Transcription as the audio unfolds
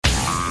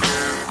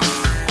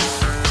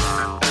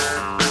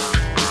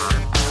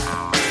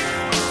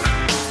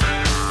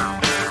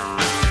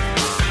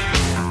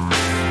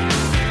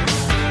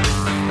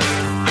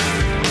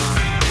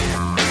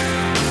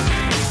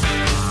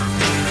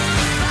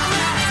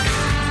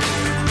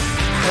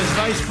As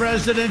Vice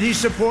President, he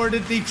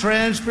supported the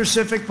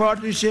Trans-Pacific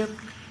Partnership,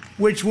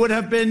 which would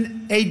have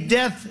been a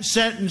death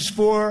sentence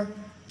for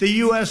the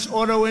U.S.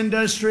 auto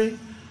industry.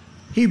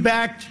 He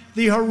backed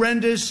the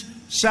horrendous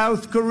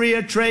South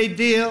Korea trade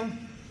deal,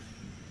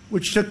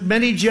 which took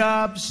many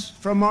jobs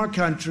from our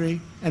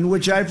country and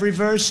which I've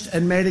reversed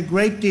and made a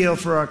great deal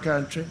for our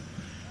country.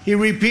 He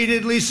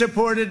repeatedly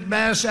supported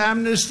mass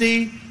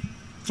amnesty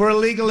for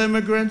illegal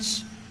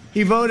immigrants.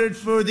 He voted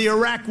for the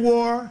Iraq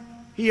War.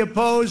 He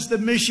opposed the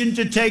mission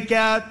to take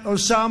out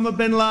Osama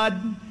bin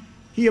Laden.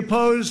 He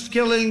opposed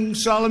killing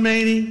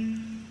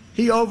Soleimani.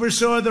 He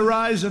oversaw the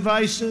rise of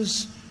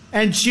ISIS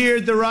and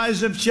cheered the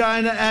rise of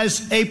China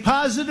as a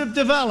positive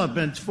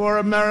development for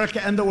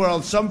America and the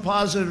world, some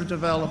positive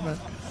development.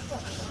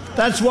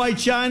 That's why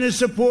China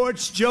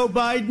supports Joe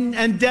Biden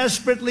and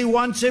desperately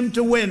wants him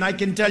to win. I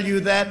can tell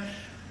you that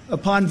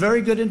upon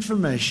very good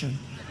information.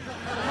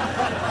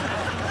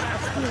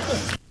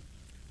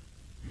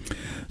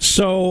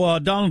 So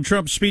Donald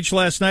Trump's speech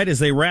last night as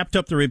they wrapped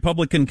up the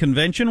Republican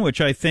convention, which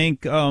I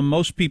think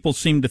most people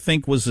seem to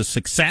think was a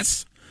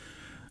success.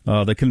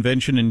 The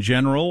convention in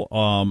general,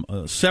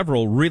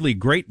 several really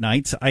great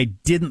nights. I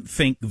didn't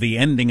think the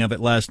ending of it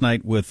last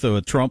night with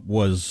Trump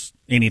was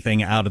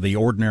anything out of the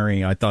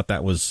ordinary. I thought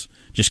that was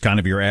just kind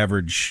of your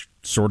average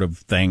sort of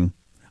thing.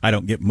 I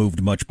don't get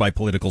moved much by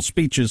political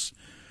speeches.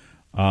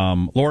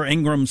 Laura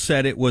Ingraham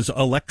said it was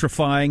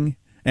electrifying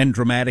and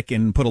dramatic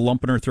and put a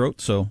lump in her throat,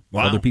 so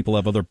wow. Other people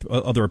have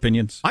other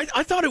opinions.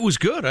 I thought it was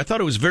good. I thought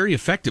it was very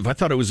effective. I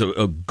thought it was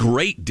a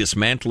great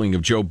dismantling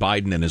of Joe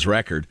Biden and his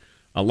record.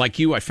 Like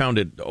you, I found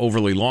it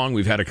overly long.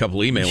 We've had a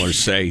couple emailers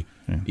say,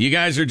 you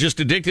guys are just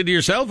addicted to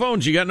your cell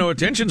phones. You got no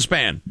attention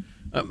span.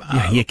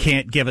 You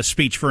can't give a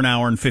speech for an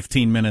hour and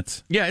 15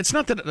 minutes. Yeah, it's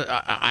not that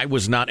I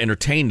was not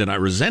entertained and I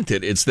resent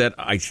it. It's that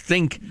I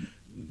think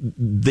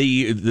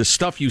the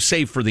stuff you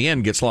save for the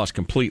end gets lost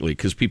completely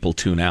because people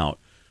tune out.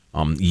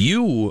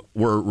 You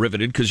were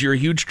riveted because you're a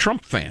huge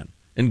Trump fan,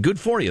 and good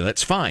for you.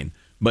 That's fine.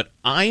 But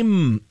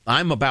I'm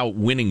about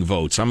winning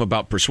votes. I'm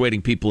about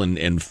persuading people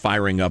and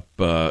firing up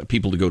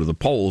people to go to the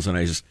polls. And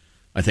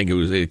I think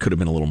it could have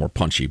been a little more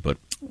punchy. But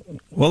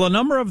well, a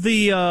number of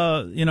the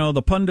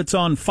the pundits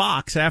on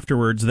Fox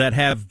afterwards that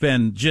have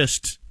been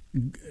just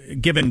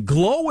given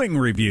glowing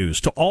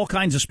reviews to all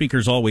kinds of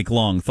speakers all week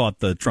long thought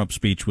the Trump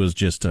speech was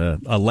just a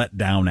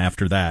letdown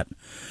after that.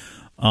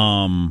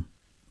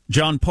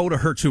 John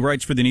Podahertz, who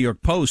writes for the New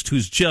York Post,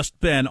 who's just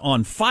been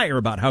on fire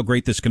about how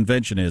great this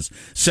convention is,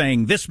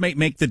 saying this may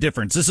make the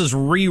difference. This has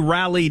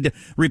re-rallied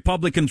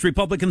Republicans.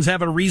 Republicans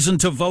have a reason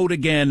to vote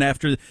again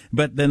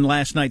but then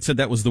last night said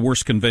that was the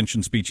worst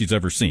convention speech he's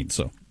ever seen.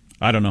 So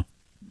I don't know.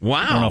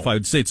 Wow. I don't know if I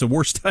would say it's the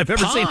worst I've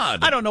ever seen.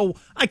 I don't know.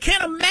 I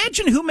can't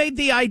imagine who made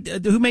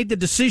the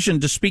decision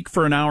to speak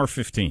for an hour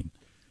 15.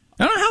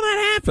 I don't know how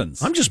that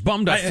happens. I'm just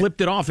bummed I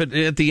flipped it off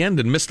at the end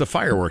and missed the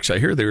fireworks. I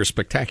hear they were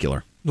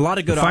spectacular. A lot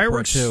of good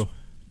fireworks too.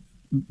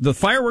 The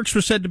fireworks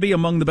were said to be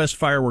among the best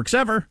fireworks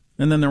ever,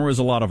 and then there was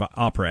a lot of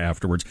opera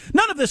afterwards.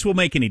 None of this will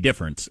make any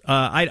difference.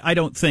 I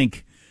don't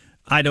think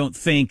a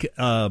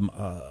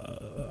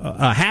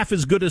half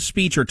as good a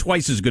speech or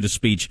twice as good a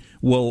speech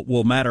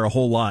will matter a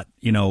whole lot.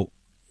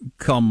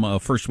 Come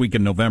first week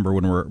in November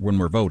when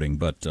we're voting.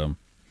 But I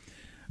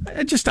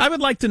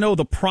would like to know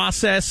the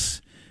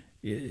process.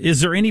 Is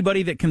there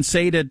anybody that can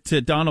say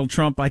to Donald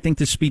Trump, I think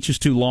this speech is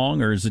too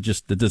long, or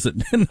does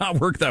it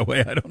not work that way?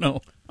 I don't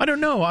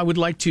know. I would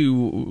like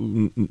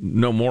to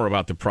know more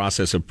about the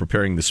process of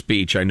preparing the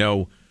speech. I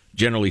know,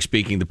 generally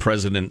speaking, the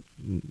president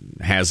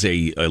has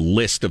a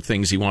list of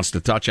things he wants to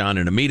touch on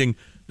in a meeting.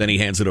 Then he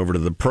hands it over to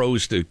the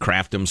pros to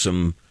craft him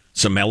some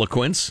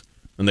eloquence,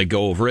 and they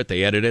go over it,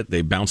 they edit it,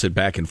 they bounce it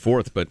back and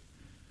forth. But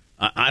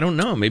I don't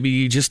know.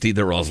 Maybe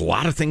there was a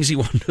lot of things he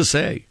wanted to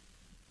say.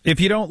 If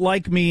you don't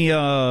like me,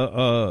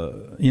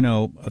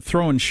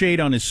 throwing shade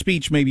on his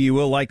speech, maybe you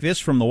will like this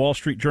from the Wall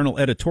Street Journal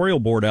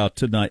editorial board out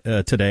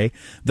today.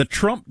 The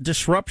Trump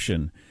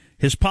disruption.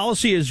 His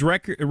policy, his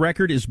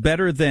record is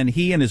better than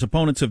he and his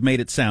opponents have made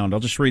it sound. I'll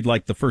just read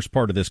the first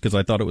part of this because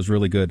I thought it was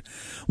really good.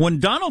 When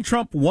Donald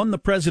Trump won the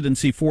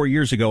presidency 4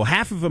 years ago,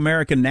 half of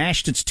America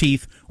gnashed its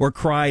teeth or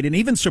cried, and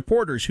even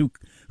supporters who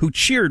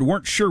cheered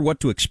weren't sure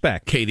what to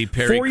expect. Katy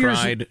Perry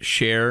cried.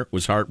 Cher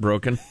was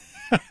heartbroken.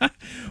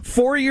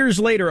 4 years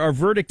later, our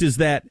verdict is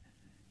that,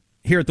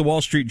 here at the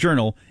Wall Street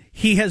Journal,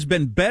 he has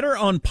been better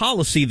on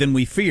policy than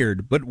we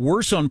feared, but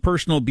worse on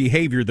personal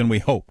behavior than we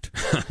hoped.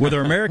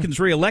 Whether Americans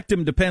reelect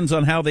him depends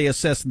on how they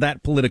assess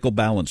that political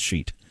balance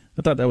sheet.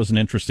 I thought that was an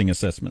interesting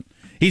assessment.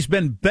 He's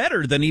been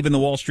better than even the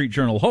Wall Street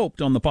Journal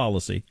hoped on the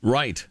policy.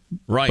 Right.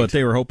 But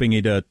they were hoping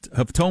he'd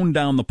have toned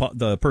down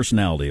the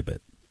personality a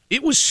bit.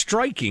 It was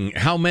striking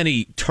how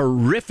many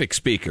terrific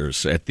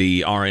speakers at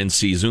the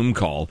RNC Zoom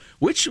call,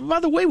 which, by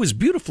the way, was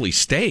beautifully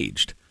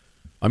staged.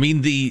 I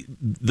mean, the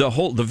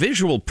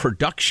visual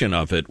production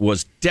of it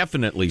was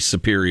definitely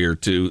superior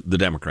to the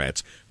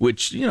Democrats,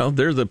 which,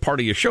 they're the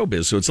party of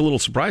showbiz, so it's a little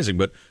surprising,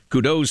 but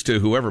kudos to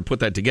whoever put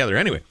that together.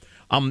 Anyway,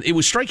 it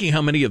was striking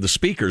how many of the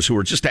speakers, who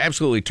were just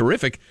absolutely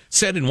terrific,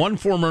 said in one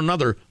form or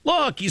another,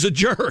 look, he's a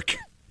jerk.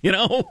 You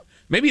know,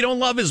 maybe you don't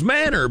love his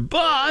manner,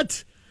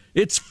 but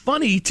it's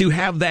funny to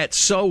have that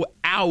so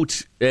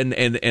out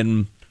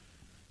and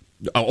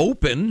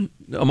open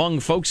among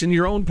folks in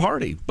your own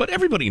party. But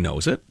everybody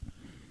knows it.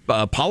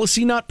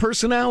 Policy, not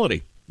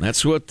personality.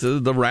 That's what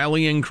the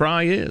rallying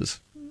cry is.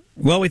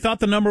 Well, we thought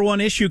the number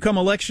one issue come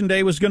Election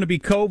Day was going to be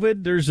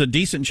COVID. There's a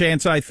decent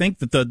chance, I think,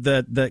 that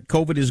that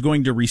COVID is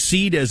going to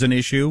recede as an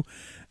issue.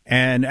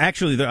 And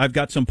actually, I've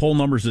got some poll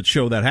numbers that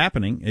show that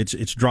happening.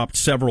 It's dropped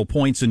several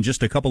points in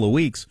just a couple of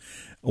weeks,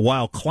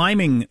 while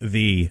climbing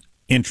the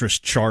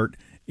interest chart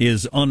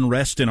is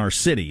unrest in our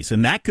cities.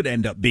 And that could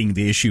end up being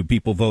the issue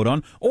people vote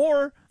on.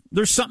 Or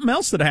there's something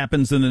else that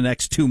happens in the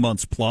next 2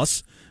 months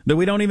plus that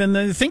we don't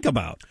even think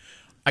about.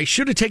 I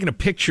should have taken a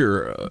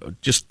picture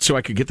just so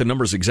I could get the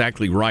numbers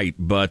exactly right,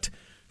 but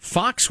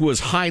Fox was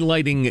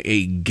highlighting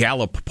a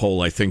Gallup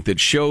poll, I think, that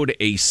showed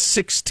a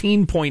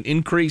 16-point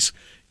increase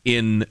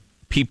in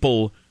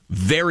people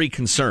very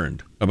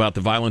concerned about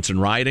the violence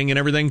and rioting and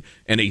everything,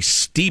 and a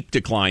steep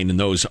decline in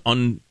those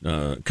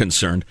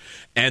unconcerned.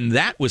 And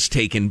that was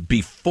taken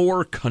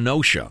before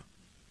Kenosha.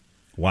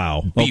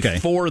 Wow. Okay.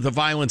 Before the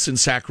violence in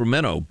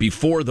Sacramento,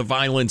 before the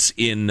violence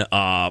in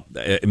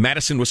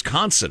Madison,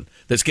 Wisconsin,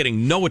 that's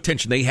getting no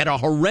attention. They had a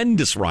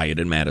horrendous riot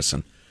in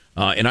Madison.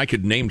 And I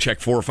could name check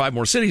 4 or 5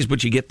 more cities,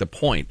 but you get the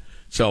point.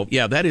 So,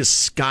 yeah, that is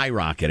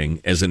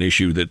skyrocketing as an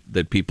issue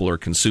that people are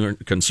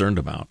concerned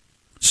about.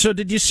 So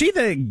did you see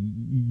the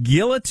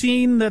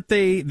guillotine that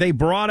they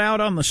brought out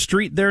on the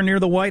street there near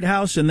the White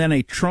House, and then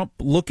a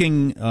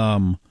Trump-looking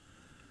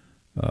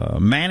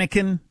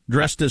mannequin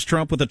dressed as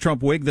Trump with a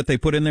Trump wig that they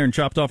put in there and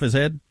chopped off his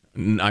head?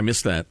 I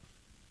missed that.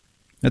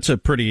 That's a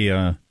pretty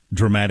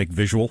dramatic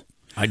visual,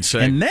 I'd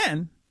say. And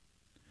then,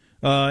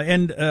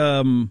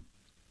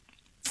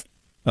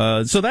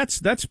 so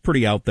that's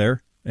pretty out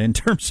there in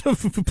terms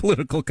of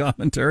political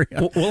commentary.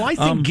 Well, I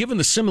think given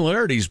the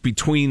similarities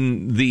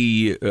between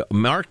the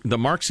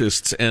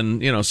Marxists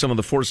and some of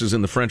the forces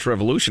in the French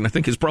Revolution, I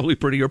think is probably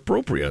pretty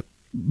appropriate.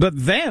 But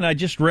then I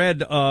just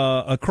read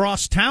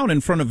across town in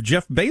front of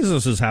Jeff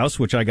Bezos' house,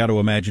 which I got to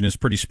imagine is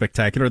pretty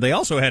spectacular. They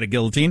also had a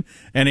guillotine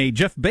and a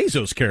Jeff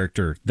Bezos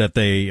character that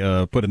they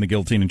put in the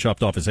guillotine and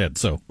chopped off his head.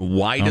 So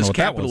why does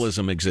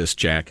capitalism exist,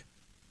 Jack?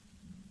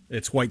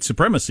 It's white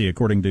supremacy,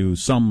 according to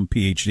some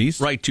PhDs.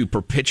 Right, to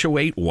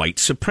perpetuate white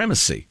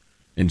supremacy.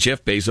 And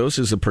Jeff Bezos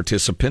is a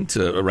participant,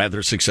 a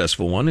rather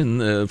successful one,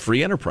 in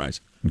free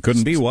enterprise. It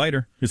couldn't be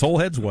whiter. His whole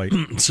head's white.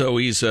 So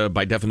he's,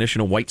 by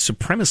definition, a white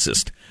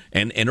supremacist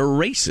and a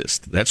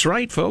racist. That's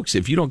right, folks.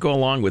 If you don't go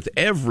along with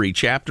every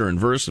chapter and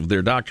verse of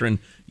their doctrine,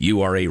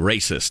 you are a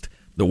racist.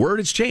 The word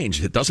has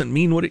changed. It doesn't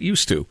mean what it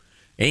used to.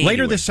 Anyway.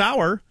 Later this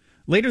hour,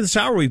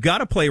 we've got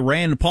to play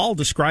Rand Paul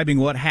describing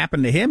what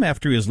happened to him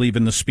after he was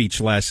leaving the speech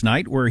last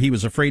night, where he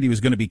was afraid he was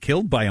going to be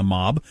killed by a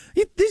mob.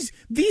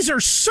 These are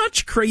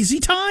such crazy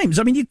times.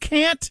 I mean, you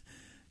can't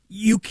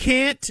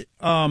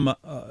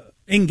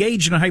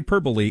engage in a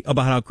hyperbole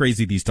about how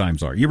crazy these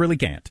times are. You really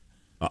can't.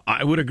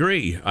 I would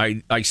agree.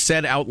 I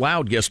said out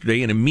loud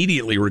yesterday and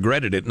immediately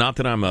regretted it. Not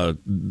that I'm a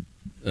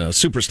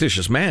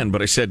superstitious man,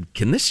 but I said,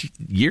 can this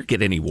year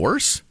get any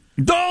worse?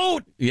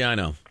 Don't! Yeah, I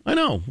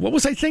know. What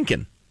was I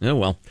thinking? Oh,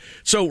 well.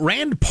 So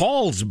Rand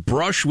Paul's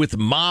brush with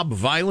mob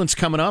violence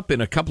coming up in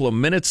a couple of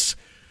minutes.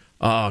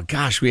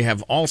 Gosh, we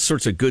have all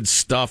sorts of good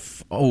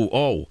stuff.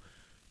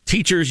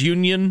 Teachers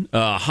union,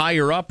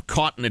 higher up,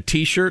 caught in a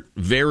T-shirt.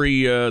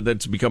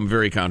 That's become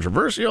very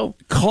controversial.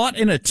 Caught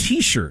in a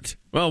T-shirt?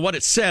 Well, what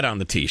it said on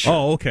the T-shirt.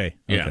 Oh, okay.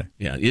 Yeah.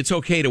 It's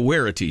okay to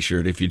wear a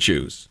T-shirt if you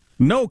choose.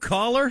 No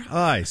collar?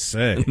 I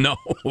say. No,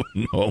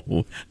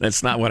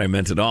 that's not what I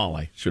meant at all.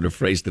 I should have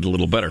phrased it a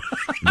little better.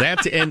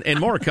 That and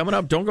more coming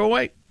up. Don't go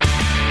away.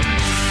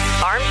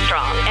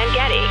 Armstrong and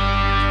Getty.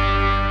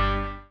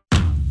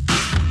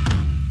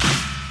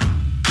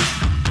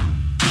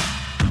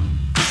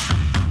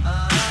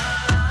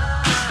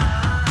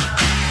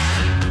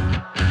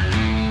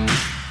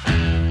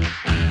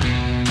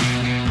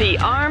 The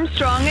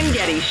Armstrong and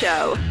Getty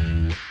Show.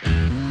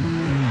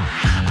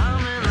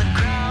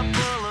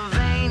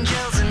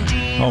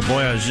 Oh,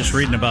 boy, I was just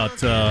reading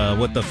about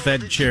what the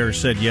Fed chair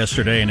said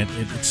yesterday, and it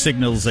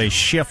signals a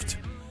shift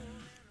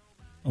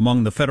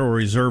among the Federal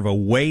Reserve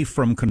away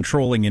from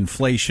controlling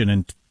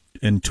inflation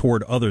and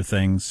toward other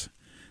things.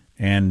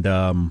 And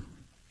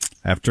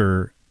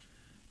after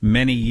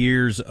many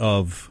years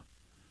of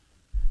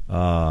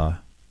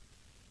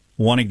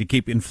wanting to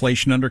keep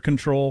inflation under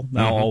control,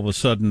 now all of a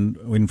sudden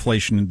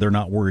inflation, they're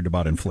not worried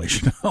about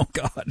inflation. Oh,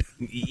 God.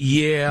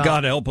 Yeah.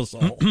 God help us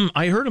all.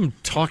 I heard them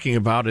talking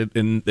about it,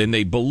 and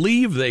they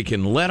believe they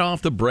can let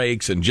off the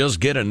brakes and just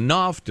get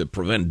enough to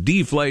prevent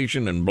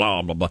deflation and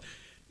blah, blah, blah.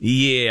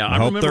 Yeah, I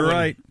hope they're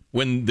right.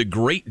 When the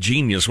great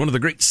genius, one of the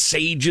great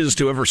sages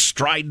to ever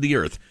stride the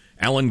earth,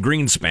 Alan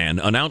Greenspan,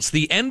 announced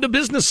the end of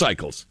business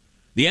cycles,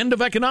 the end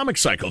of economic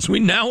cycles. We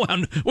know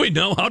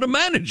how to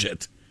manage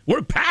it.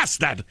 We're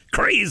past that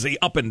crazy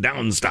up and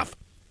down stuff.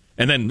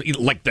 And then,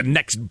 like, the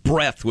next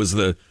breath was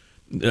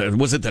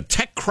was it the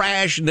tech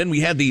crash? And then we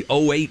had the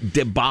 2008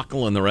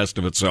 debacle and the rest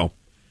of it. So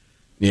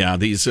Yeah,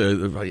 these,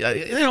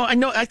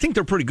 I think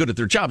they're pretty good at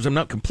their jobs. I'm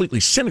not completely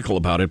cynical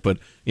about it, but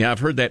yeah, I've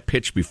heard that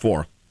pitch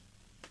before.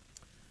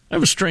 I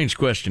have a strange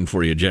question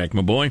for you, Jack,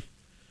 my boy.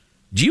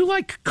 Do you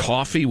like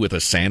coffee with a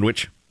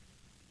sandwich?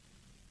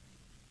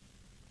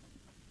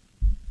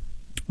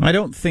 I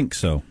don't think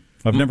so.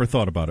 I've never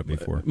thought about it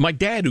before. My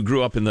dad, who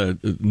grew up in the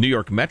New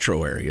York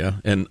metro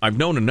area, and I've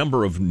known a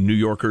number of New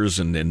Yorkers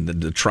and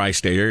the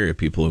tri-state area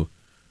people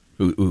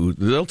who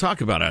they'll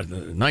talk about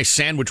a nice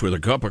sandwich with a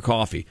cup of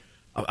coffee.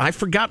 I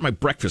forgot my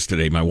breakfast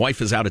today. My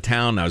wife is out of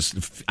town.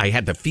 I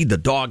had to feed the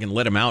dog and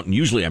let him out, and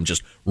usually I'm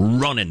just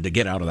running to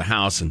get out of the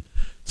house, and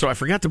so I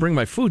forgot to bring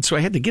my food. So I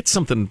had to get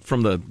something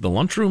from the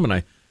lunchroom, and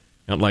I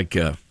got like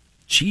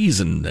cheese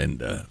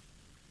and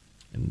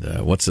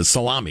what's the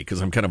salami,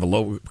 because I'm kind of a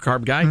low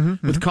carb guy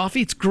with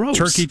coffee. It's gross.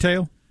 Turkey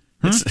tail.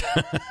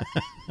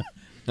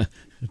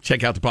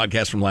 Check out the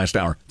podcast from last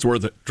hour. It's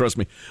worth it. Trust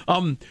me.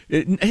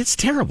 It's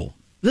terrible.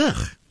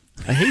 Ugh.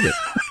 I hate it.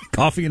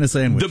 Coffee and a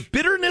sandwich. The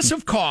bitterness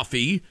of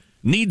coffee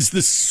needs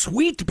the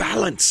sweet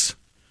balance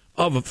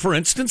of, for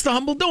instance, the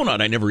humble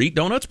donut. I never eat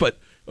donuts,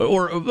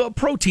 or a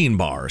protein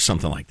bar or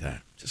something like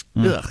that. Just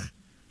ugh.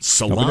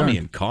 Salami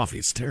and coffee.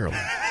 It's terrible.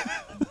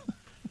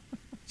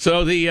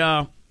 So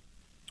the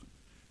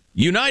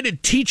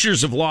United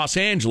Teachers of Los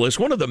Angeles,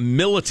 one of the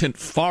militant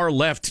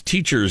far-left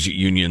teachers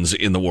unions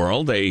in the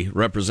world, they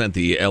represent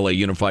the LA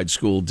Unified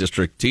School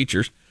District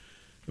teachers,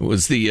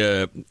 was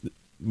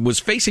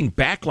facing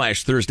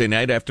backlash Thursday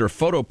night after a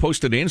photo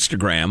posted to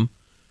Instagram.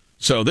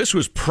 So this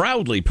was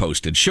proudly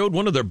posted, showed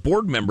one of their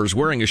board members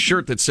wearing a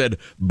shirt that said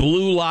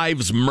 "Blue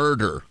Lives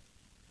Murder."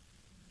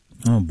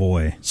 Oh,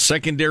 boy.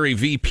 Secondary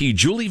VP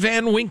Julie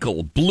Van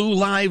Winkle, "Blue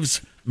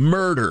Lives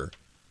Murder."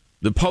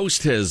 The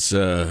post has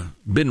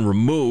been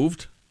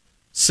removed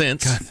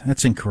since. God,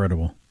 that's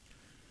incredible.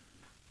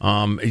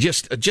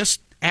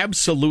 Just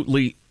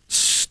absolutely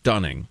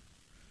stunning.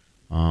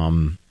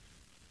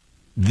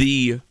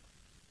 The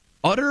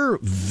utter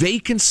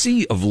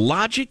vacancy of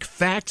logic,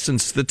 facts, and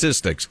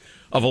statistics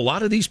of a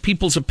lot of these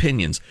people's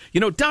opinions.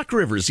 You know, Doc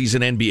Rivers, he's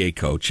an NBA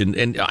coach,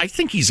 and I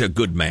think he's a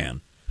good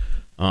man.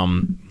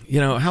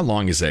 How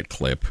long is that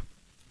clip?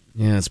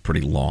 Yeah, it's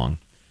pretty long.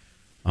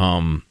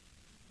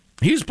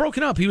 He was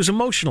broken up. He was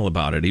emotional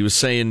about it. He was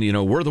saying,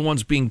 we're the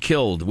ones being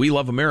killed. We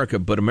love America,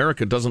 but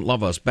America doesn't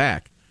love us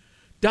back.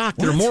 Doc,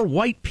 there are more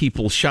white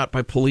people shot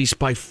by police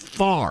by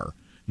far.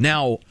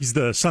 Now, he's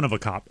the son of a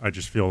cop. I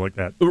just feel like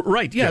that.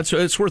 Right, yeah.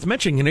 It's worth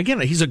mentioning. And again,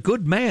 he's a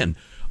good man.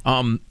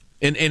 And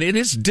it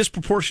is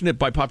disproportionate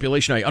by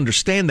population. I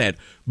understand that.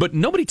 But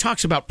nobody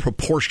talks about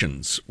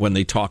proportions when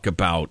they talk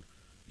about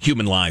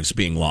human lives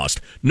being lost.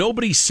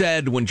 Nobody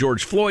said when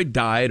George Floyd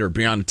died or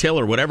Breonna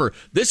Taylor or whatever,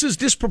 this is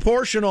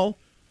disproportional.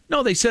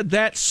 No, they said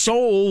that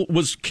soul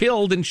was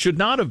killed and should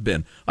not have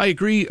been. I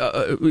agree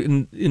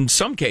in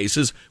some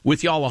cases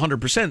with y'all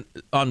 100%.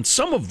 On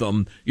some of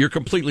them, you're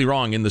completely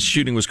wrong and the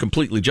shooting was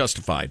completely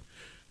justified.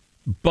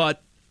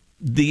 But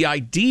the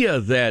idea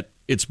that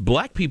it's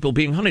black people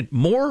being hunted,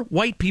 more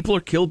white people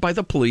are killed by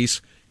the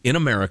police in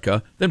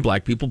America than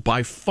black people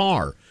by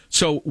far.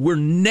 So we're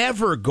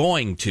never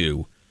going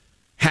to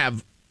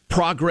have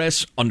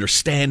progress,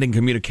 understanding,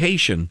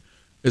 communication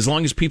as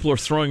long as people are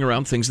throwing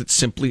around things that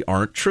simply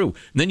aren't true.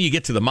 And then you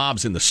get to the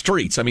mobs in the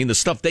streets. I mean, the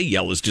stuff they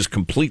yell is just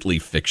completely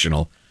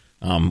fictional,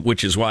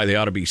 which is why they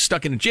ought to be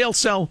stuck in a jail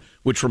cell,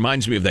 which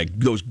reminds me of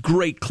those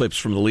great clips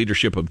from the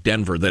leadership of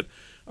Denver that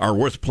are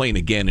worth playing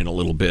again in a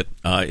little bit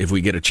if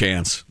we get a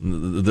chance.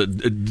 The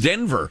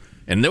Denver,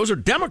 and those are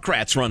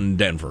Democrats running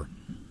Denver,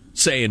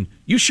 saying,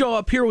 you show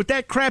up here with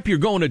that crap, you're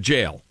going to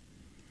jail.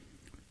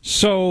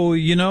 So,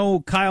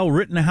 Kyle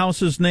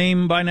Rittenhouse's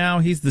name by now?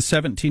 He's the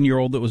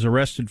 17-year-old that was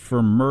arrested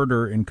for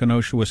murder in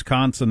Kenosha,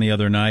 Wisconsin the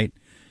other night.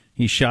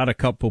 He shot a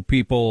couple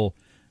people.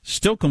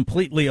 Still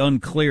completely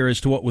unclear as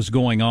to what was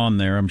going on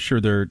there. I'm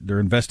sure they're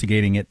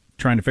investigating it,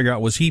 trying to figure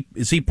out, is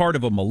he part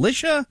of a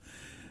militia?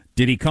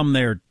 Did he come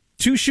there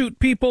to shoot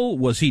people?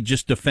 Was he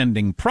just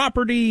defending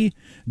property?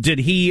 Did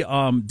he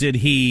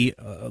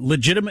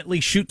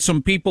legitimately shoot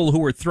some people who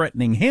were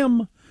threatening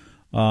him?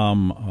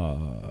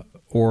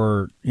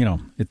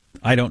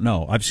 I don't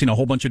know. I've seen a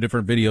whole bunch of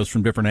different videos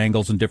from different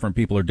angles, and different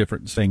people are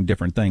saying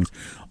different things.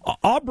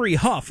 Aubrey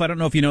Huff, I don't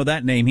know if you know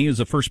that name. He was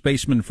a first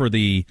baseman for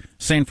the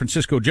San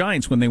Francisco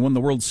Giants when they won the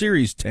World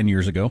Series 10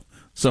 years ago.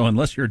 So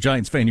unless you're a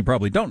Giants fan, you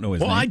probably don't know his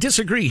name. Well, I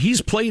disagree.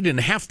 He's played in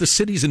half the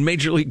cities in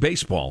Major League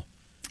Baseball.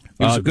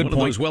 He's good one point. of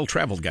those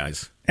well-traveled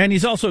guys. And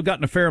he's also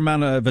gotten a fair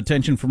amount of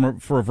attention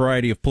for a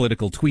variety of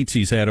political tweets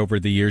he's had over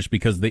the years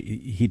because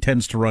he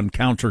tends to run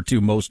counter to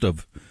most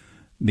of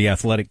the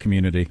athletic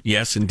community.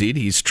 Yes, indeed.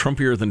 He's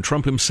Trumpier than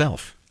Trump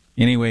himself.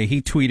 Anyway,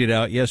 he tweeted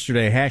out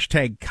yesterday,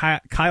 hashtag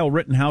Kyle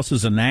Rittenhouse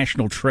is a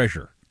national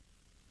treasure,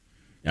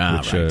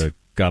 which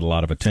got a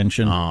lot of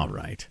attention. All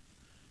right.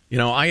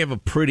 I have a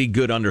pretty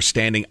good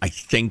understanding, I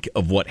think,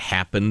 of what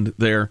happened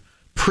there.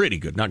 Pretty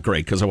good. Not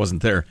great, because I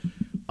wasn't there.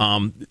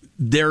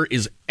 There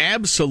is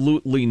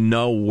absolutely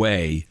no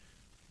way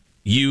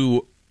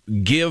you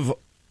give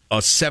a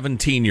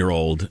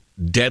 17-year-old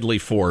deadly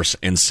force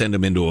and send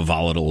him into a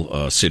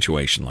volatile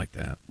situation like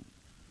that.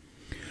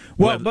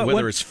 Well,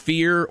 whether it's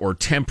fear or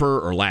temper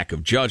or lack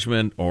of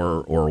judgment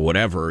or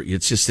whatever,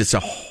 it's a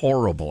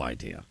horrible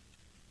idea.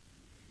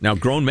 Now,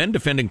 grown men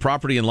defending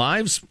property and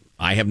lives,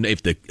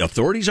 if the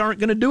authorities aren't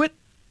going to do it,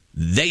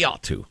 they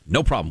ought to.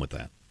 No problem with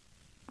that.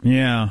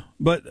 Yeah,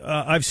 but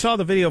I saw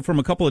the video from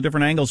a couple of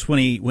different angles when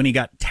he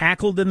got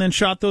tackled and then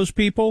shot those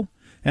people,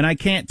 and I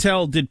can't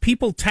tell, did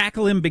people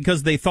tackle him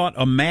because they thought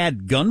a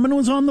mad gunman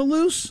was on the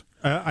loose?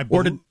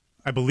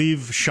 I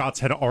believe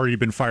shots had already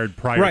been fired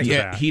prior to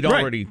that. He'd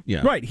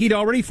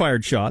already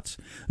fired shots.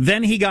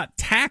 Then he got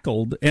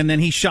tackled, and then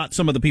he shot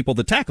some of the people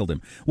that tackled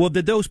him. Well,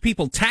 did those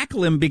people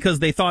tackle him because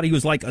they thought he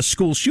was like a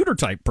school shooter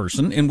type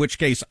person, in which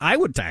case I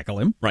would tackle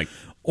him? Right.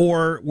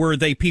 Or were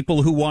they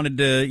people who wanted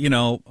to,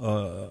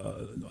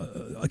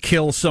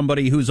 kill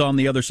somebody who's on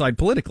the other side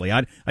politically?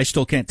 I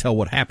still can't tell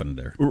what happened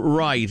there.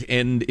 Right,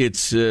 and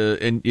it's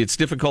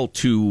difficult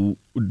to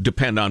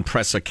depend on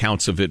press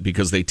accounts of it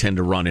because they tend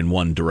to run in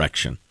one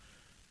direction.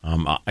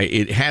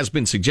 It has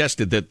been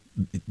suggested that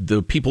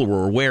the people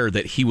were aware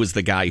that he was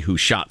the guy who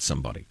shot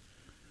somebody,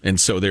 and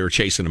so they were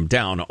chasing him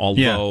down,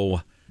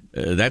 although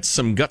that's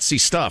some gutsy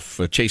stuff,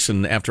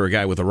 chasing after a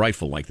guy with a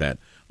rifle like that.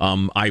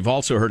 I've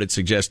also heard it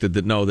suggested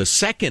that, no, the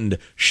second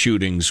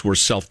shootings were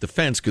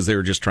self-defense because they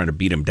were just trying to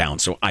beat him down,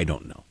 so I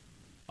don't know.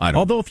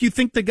 Although if you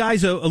think the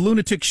guy's a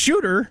lunatic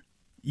shooter,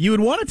 you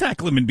would want to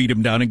tackle him and beat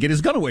him down and get his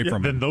gun away from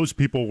him. Then those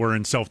people were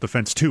in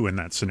self-defense, too, in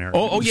that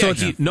scenario.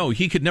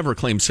 He could never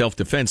claim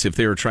self-defense if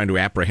they were trying to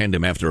apprehend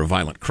him after a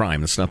violent crime.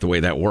 That's not the way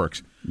that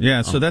works.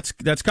 Yeah, so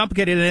that's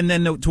complicated. And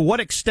then to what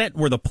extent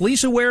were the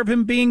police aware of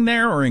him being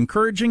there or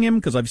encouraging him?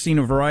 Because I've seen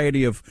a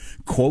variety of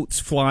quotes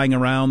flying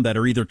around that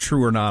are either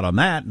true or not on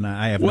that, and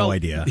I have no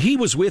idea. He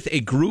was with a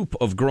group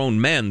of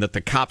grown men that the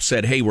cops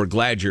said, hey, we're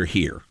glad you're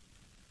here.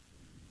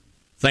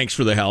 Thanks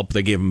for the help.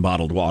 They gave him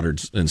bottled water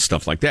and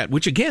stuff like that,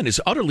 which, again,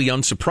 is utterly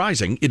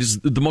unsurprising. It is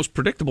the most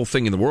predictable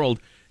thing in the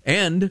world.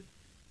 And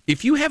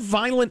if you have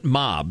violent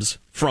mobs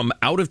from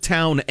out of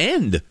town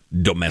and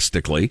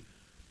domestically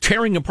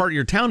tearing apart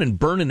your town and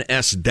burning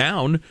S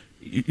down,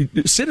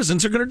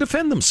 citizens are going to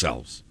defend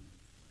themselves.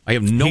 I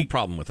have no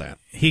problem with that.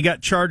 He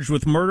got charged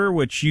with murder,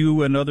 which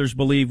you and others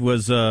believe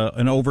was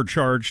an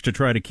overcharge to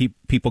try to keep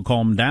people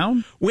calmed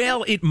down?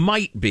 Well, it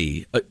might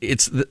be.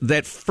 It's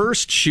that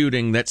first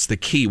shooting that's the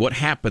key. What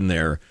happened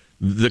there?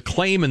 The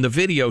claim in the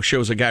video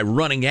shows a guy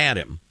running at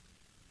him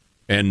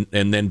and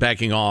then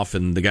backing off,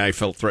 and the guy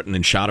felt threatened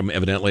and shot him,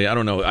 evidently. I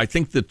don't know. I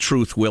think the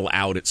truth will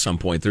out at some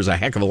point. There's a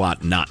heck of a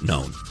lot not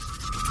known.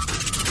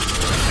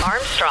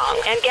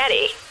 Armstrong and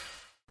Getty.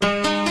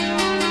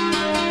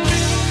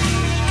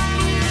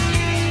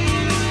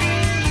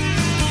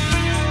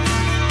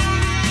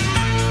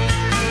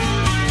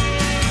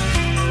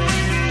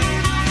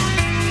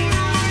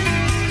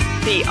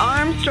 The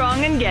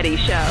Armstrong and Getty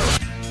Show. I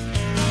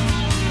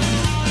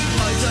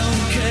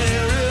don't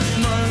care if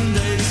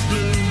Monday's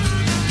blue,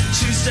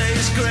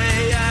 Tuesday's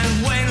grey,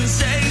 and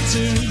Wednesday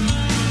too.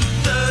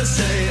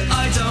 Thursday,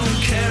 I don't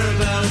care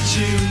about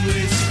you.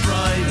 It's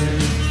Friday,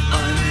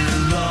 I'm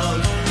in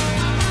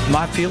love.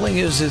 My feeling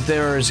is that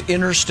there is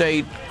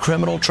interstate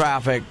criminal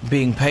traffic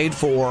being paid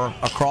for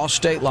across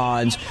state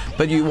lines,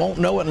 but you won't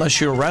know it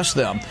unless you arrest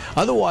them.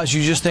 Otherwise,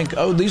 you just think,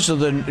 oh, these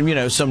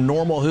are some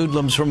normal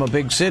hoodlums from a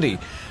big city.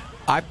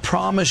 I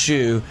promise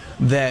you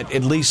that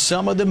at least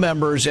some of the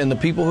members and the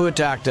people who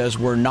attacked us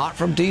were not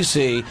from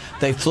D.C.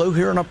 They flew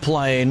here on a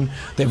plane.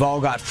 They've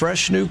all got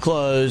fresh new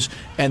clothes,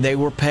 and they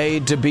were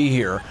paid to be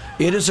here.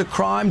 It is a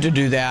crime to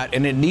do that,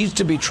 and it needs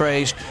to be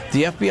traced.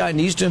 The FBI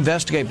needs to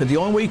investigate, but the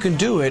only way you can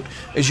do it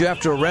is you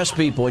have to arrest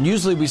people. And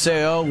usually we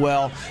say, oh,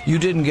 well, you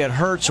didn't get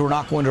hurt, so we're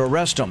not going to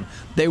arrest them.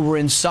 They were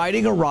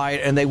inciting a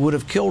riot, and they would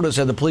have killed us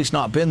had the police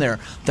not been there.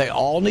 They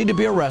all need to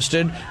be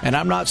arrested, and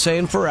I'm not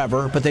saying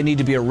forever, but they need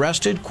to be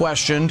arrested,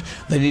 questioned.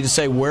 They need to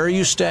say, where are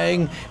you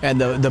staying? And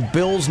the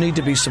bills need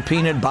to be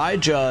subpoenaed by a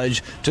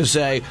judge to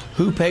say,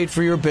 who paid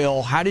for your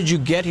bill? How did you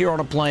get here on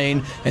a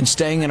plane and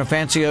staying in a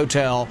fancy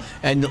hotel,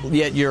 and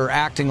yet you're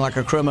acting like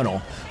a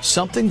criminal?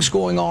 Something's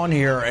going on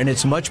here, and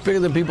it's much bigger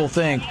than people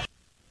think.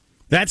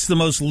 That's the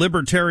most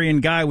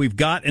libertarian guy we've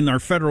got in our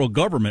federal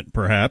government,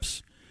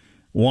 perhaps,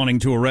 wanting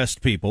to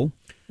arrest people.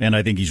 And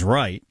I think he's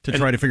right to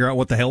try to figure out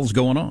what the hell's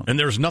going on. And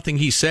there's nothing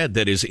he said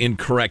that is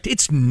incorrect.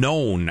 It's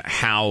known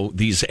how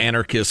these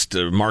anarchist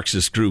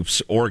Marxist groups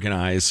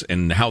organize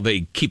and how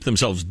they keep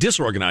themselves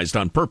disorganized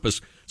on purpose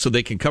so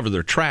they can cover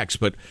their tracks.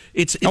 But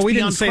it's we beyond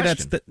didn't say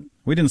question.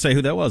 We didn't say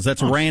who that was.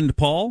 That's Rand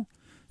Paul,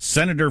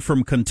 senator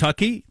from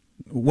Kentucky,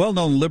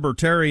 well-known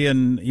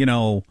libertarian,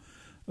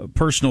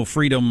 personal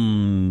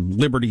freedom,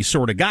 liberty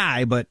sort of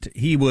guy, but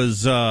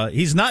he's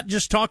not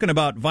just talking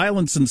about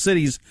violence in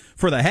cities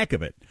for the heck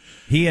of it.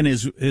 He and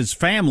his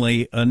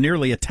family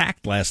nearly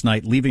attacked last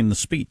night, leaving the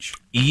speech.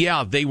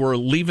 Yeah, they were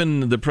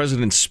leaving the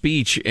president's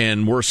speech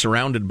and were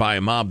surrounded by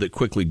a mob that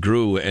quickly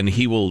grew, and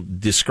he will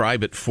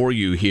describe it for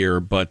you here,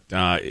 but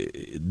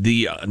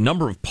the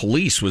number of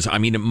police was,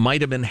 it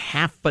might have been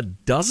half a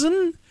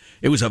dozen.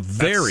 It was a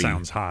That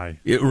sounds high.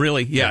 It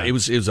really, yeah. It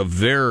was a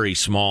very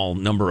small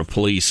number of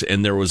police,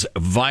 and there was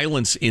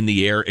violence in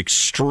the air,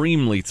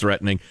 extremely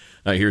threatening.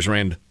 Here's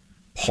Rand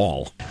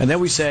Paul. And then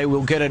we say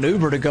we'll get an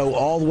Uber to go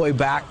all the way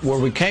back where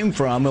we came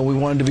from, and we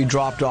wanted to be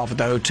dropped off at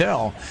the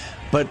hotel.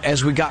 But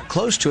as we got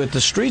close to it,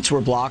 the streets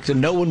were blocked, and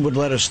no one would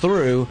let us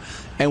through.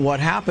 And what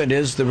happened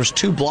is there was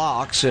 2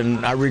 blocks,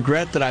 and I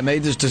regret that I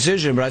made this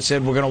decision, but I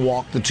said we're going to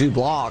walk the 2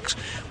 blocks.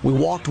 We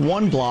walked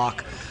 1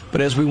 block. But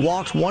as we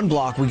walked 1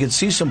 block, we could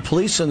see some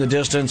police in the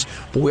distance,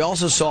 but we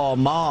also saw a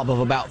mob of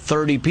about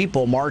 30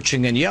 people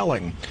marching and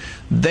yelling.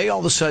 They all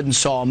of a sudden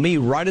saw me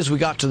right as we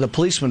got to the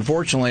policeman,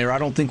 fortunately, or I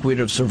don't think we'd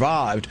have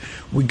survived.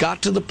 We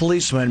got to the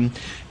policeman,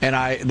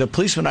 and the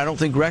policeman I don't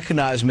think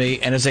recognized me,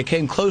 and as they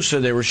came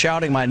closer, they were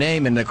shouting my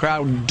name, and the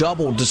crowd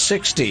doubled to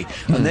 60,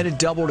 and then it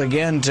doubled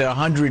again to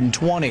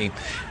 120.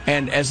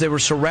 And as they were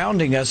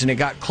surrounding us, and it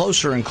got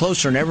closer and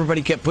closer, and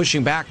everybody kept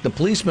pushing back, the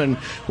policemen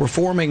were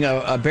forming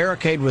a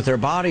barricade with their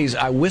bodies.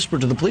 I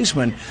whispered to the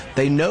policeman,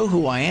 they know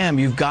who I am.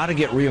 You've got to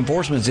get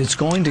reinforcements. It's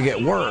going to get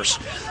worse.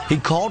 He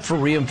called for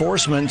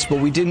reinforcements,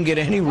 but we didn't get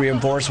any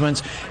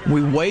reinforcements.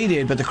 We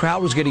waited, but the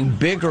crowd was getting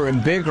bigger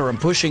and bigger and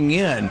pushing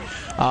in.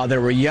 They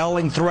were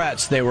yelling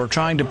threats. They were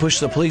trying to push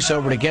the police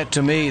over to get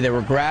to me. They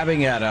were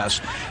grabbing at us.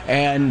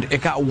 And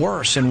it got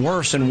worse and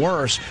worse and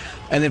worse.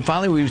 And then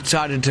finally we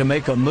decided to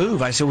make a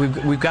move. I said,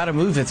 we've got to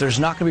move. If there's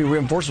not going to be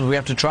reinforcements, we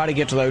have to try to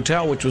get to the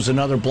hotel, which was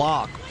another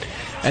block.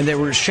 And they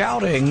were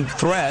shouting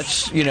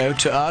threats,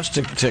 to us,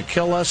 to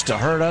kill us, to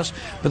hurt us.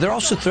 But they're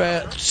also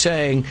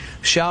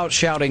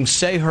shouting,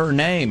 say her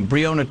name,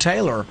 Breonna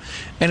Taylor.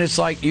 And it's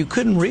like, you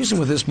couldn't reason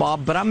with this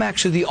mob, but I'm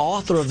actually the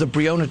author of the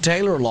Breonna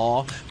Taylor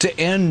law to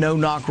end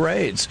no-knock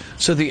raids.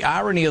 So the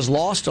irony is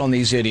lost on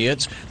these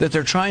idiots that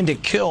they're trying to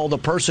kill the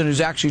person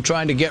who's actually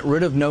trying to get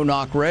rid of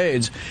no-knock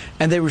raids.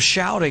 And they were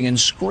shouting and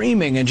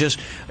screaming and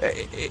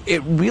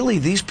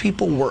these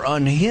people were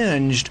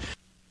unhinged.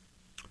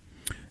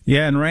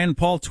 Yeah, and Rand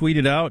Paul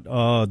tweeted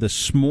out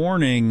this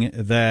morning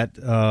that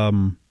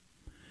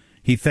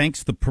he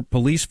thanks the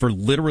police for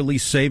literally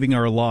saving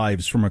our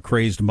lives from a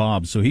crazed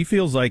mob. So he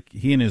feels like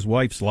he and his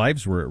wife's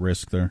lives were at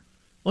risk there.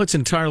 Well, it's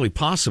entirely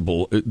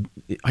possible.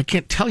 I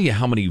can't tell you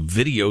how many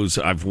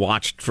videos I've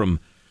watched from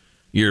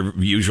your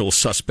usual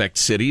suspect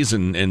cities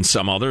and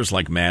some others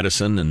like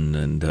Madison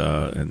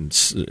and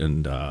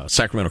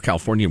Sacramento,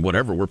 California, and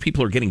whatever, where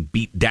people are getting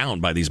beat down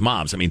by these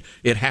mobs. I mean,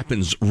 it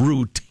happens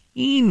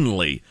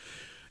routinely.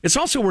 It's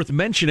also worth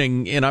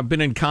mentioning, and I've been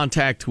in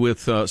contact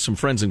with some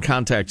friends and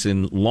contacts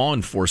in law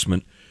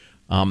enforcement,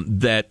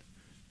 that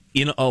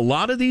in a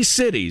lot of these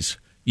cities,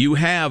 you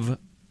have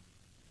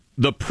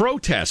the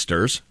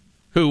protesters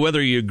who,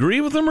 whether you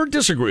agree with them or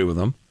disagree with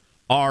them,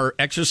 are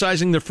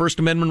exercising their First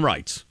Amendment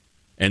rights.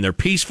 And they're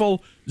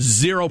peaceful,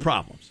 0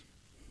 problems.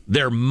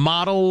 They're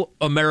model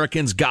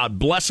Americans. God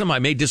bless them. I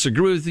may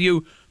disagree with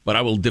you, but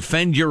I will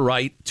defend your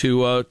right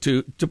to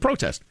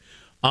protest.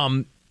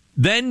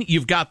 Then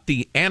you've got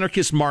the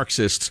anarchist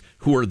Marxists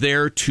who are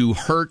there to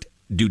hurt,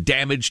 do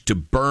damage, to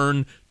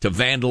burn, to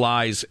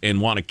vandalize,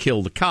 and want to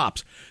kill the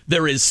cops.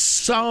 There is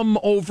some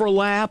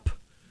overlap,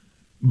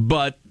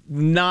 but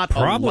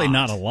probably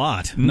not a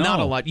lot. No. Not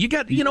a lot. You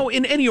got,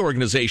 in any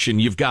organization,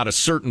 you've got a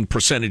certain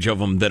percentage of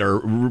them that are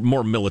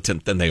more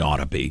militant than they ought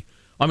to be.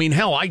 I mean,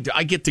 hell, I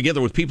get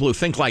together with people who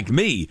think like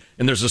me,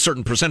 and there's a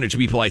certain percentage of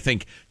people I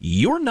think,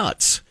 you're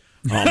nuts.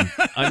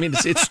 I mean,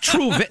 it's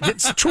true.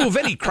 It's true of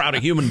any crowd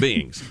of human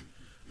beings.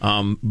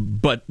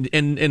 But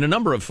a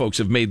number of folks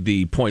have made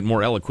the point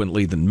more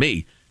eloquently than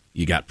me.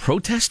 You got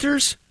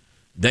protesters,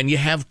 then you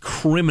have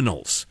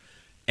criminals,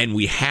 and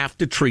we have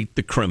to treat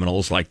the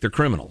criminals like they're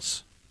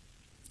criminals.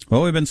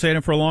 Well, we've been saying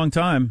it for a long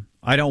time.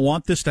 I don't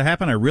want this to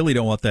happen. I really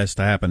don't want this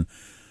to happen.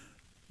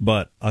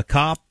 But a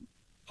cop,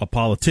 a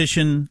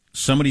politician,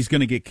 somebody's going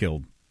to get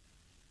killed.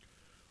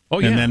 Oh,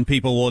 yeah. And then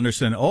people will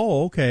understand,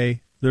 okay.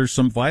 There's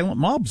some violent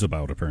mobs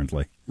about,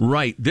 apparently.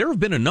 Right. There have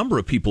been a number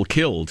of people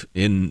killed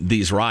in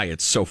these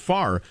riots so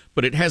far,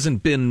 but it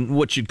hasn't been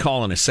what you'd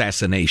call an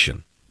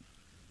assassination.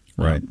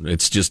 Right.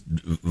 It's just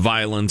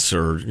violence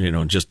or,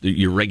 just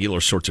your regular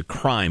sorts of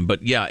crime.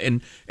 But, yeah,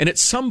 and at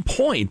some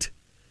point,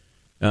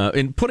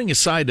 in putting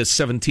aside a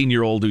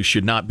 17-year-old who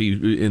should not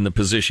be in the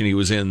position he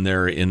was in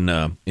there in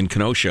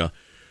Kenosha,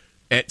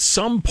 at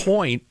some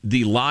point,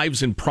 the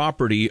lives and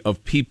property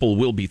of people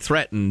will be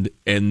threatened,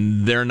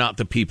 and they're not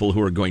the people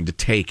who are going to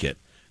take it.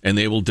 And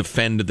they will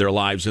defend their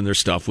lives and their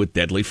stuff with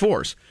deadly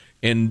force.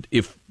 And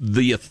if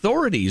the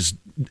authorities,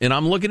 and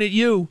I'm looking at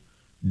you,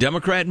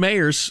 Democrat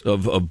mayors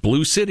of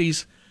blue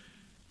cities,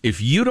 if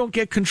you don't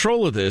get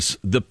control of this,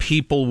 the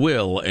people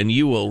will, and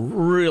you will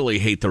really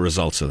hate the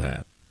results of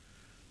that.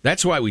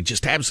 That's why we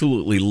just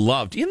absolutely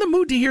loved. You in the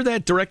mood to hear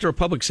that director of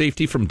public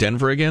safety from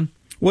Denver again?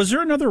 Was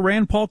there another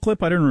Rand Paul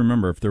clip? I don't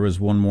remember if there was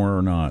one more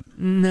or not.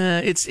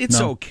 Nah, it's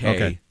no?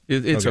 okay.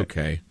 It's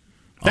okay.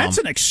 That's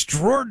an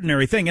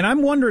extraordinary thing, and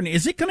I'm wondering,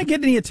 is it going to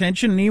get any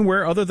attention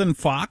anywhere other than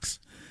Fox?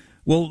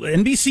 Will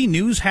NBC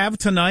News have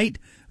tonight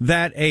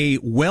that a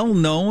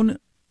well-known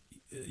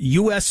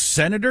U.S.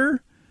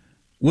 senator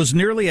was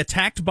nearly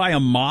attacked by a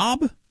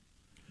mob?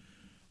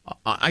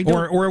 I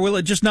don't, or will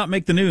it just not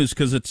make the news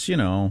because it's,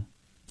 don't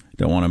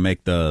want to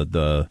make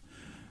the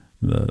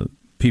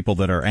people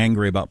that are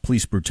angry about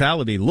police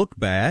brutality look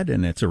bad,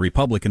 and it's a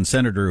Republican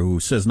senator who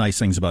says nice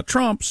things about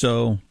Trump,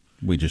 so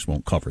we just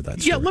won't cover that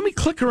story. Yeah, let me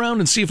click around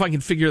and see if I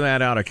can figure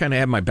that out. I kind of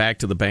have my back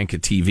to the bank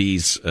of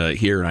TVs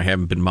here, and I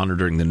haven't been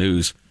monitoring the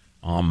news.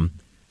 I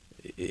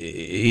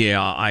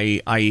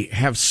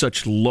have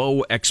such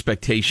low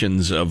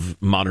expectations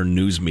of modern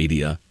news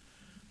media.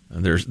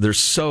 They're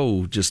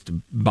so just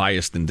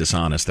biased and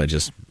dishonest.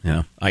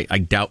 I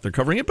doubt they're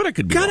covering it, but I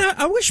could be wrong.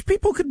 I wish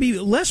people could be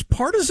less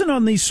partisan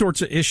on these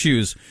sorts of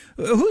issues.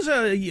 Who's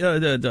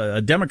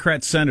a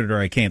Democrat senator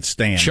I can't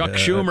stand? Chuck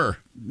Schumer.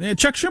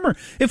 Chuck Schumer.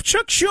 If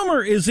Chuck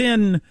Schumer is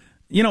in,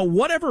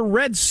 whatever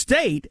red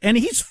state, and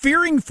he's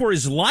fearing for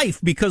his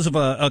life because of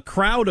a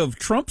crowd of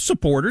Trump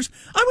supporters,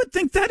 I would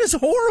think that is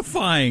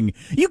horrifying.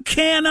 You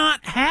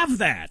cannot have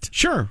that.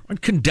 Sure,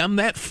 I'd condemn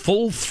that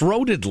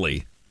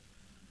full-throatedly.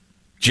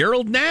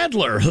 Gerald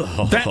Nadler.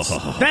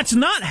 That's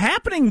not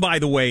happening, by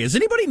the way. Has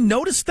anybody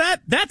noticed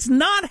that? That's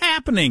not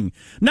happening.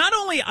 Not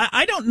only,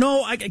 I don't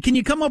know, can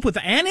you come up with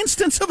an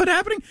instance of it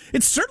happening?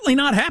 It's certainly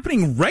not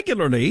happening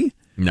regularly.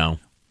 No.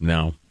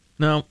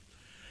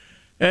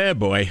 Eh,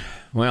 boy.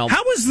 Well,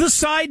 how is the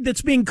side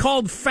that's being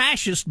called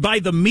fascist by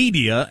the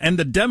media and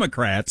the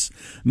Democrats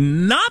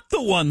not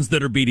the ones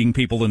that are beating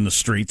people in the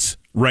streets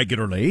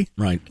regularly,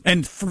 right,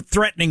 and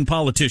threatening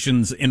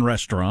politicians in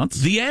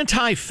restaurants? The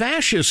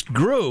anti-fascist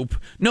group,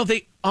 no,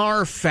 they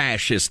are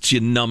fascists,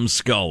 you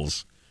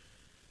numbskulls.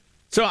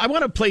 So I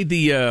want to play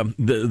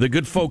the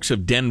good folks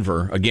of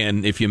Denver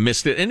again, if you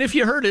missed it. And if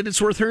you heard it,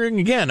 it's worth hearing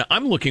again.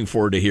 I'm looking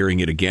forward to hearing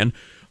it again.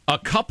 A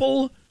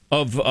couple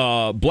of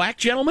black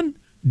gentlemen,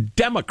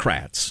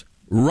 Democrats,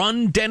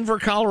 run Denver,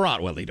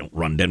 Colorado. Well, they don't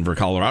run Denver,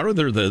 Colorado.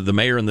 They're the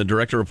mayor and the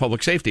director of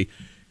public safety.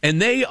 And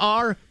they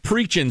are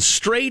preaching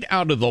straight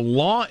out of the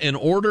Law and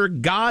Order,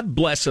 God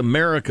Bless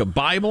America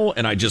Bible,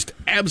 and I just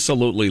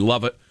absolutely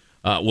love it.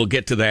 We'll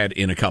get to that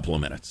in a couple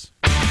of minutes.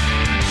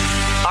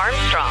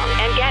 Armstrong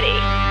and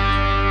Getty.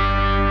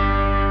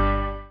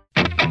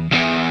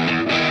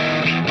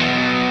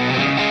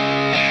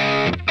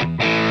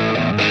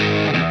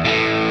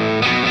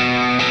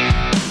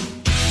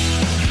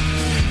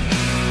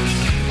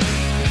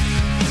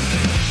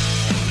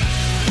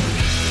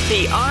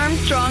 The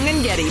Armstrong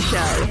and Getty Show.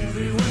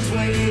 Everyone's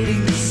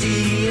waiting to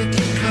see if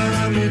you're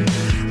coming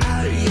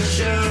out of your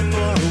shell for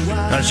a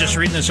while. I was just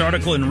reading this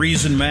article in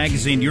Reason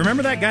Magazine. Do you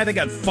remember that guy that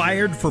got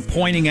fired for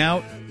pointing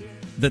out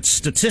that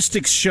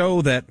statistics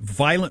show that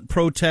violent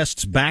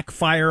protests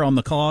backfire on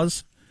the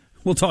cause?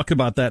 We'll talk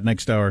about that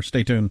next hour.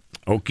 Stay tuned.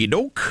 Okie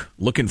doke.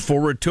 Looking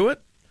forward to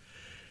it.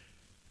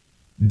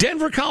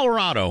 Denver,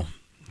 Colorado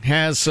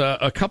has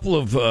a couple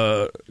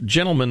of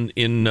gentlemen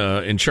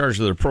in charge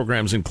of their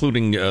programs,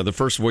 including the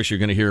first voice you're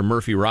going to hear,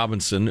 Murphy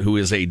Robinson, who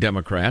is a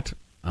Democrat.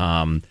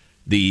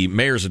 The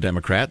mayor's a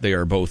Democrat. They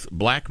are both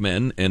black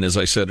men, and as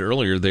I said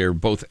earlier, they are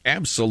both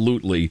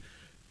absolutely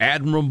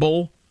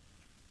admirable,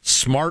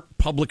 smart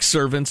public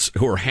servants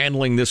who are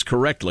handling this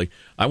correctly.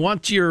 I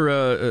want your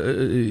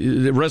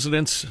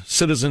residents,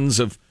 citizens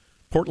of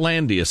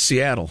Portlandia,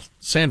 Seattle,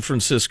 San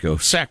Francisco,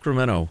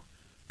 Sacramento,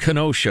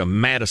 Kenosha,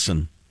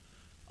 Madison,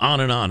 on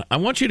and on. I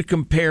want you to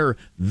compare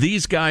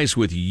these guys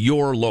with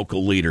your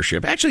local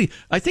leadership. Actually,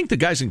 I think the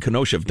guys in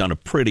Kenosha have done a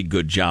pretty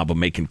good job of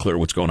making clear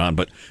what's going on.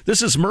 But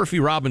this is Murphy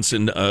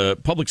Robinson,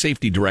 Public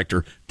Safety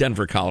Director,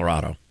 Denver,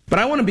 Colorado. But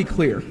I want to be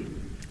clear.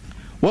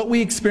 What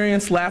we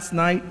experienced last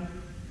night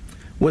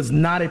was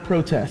not a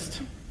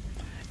protest.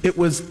 It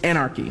was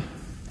anarchy.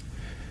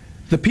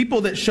 The people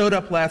that showed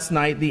up last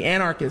night, the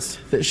anarchists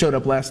that showed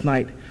up last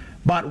night,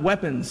 brought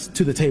weapons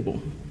to the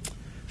table.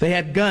 They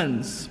had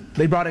guns,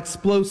 they brought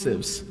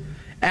explosives,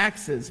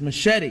 axes,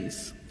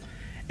 machetes,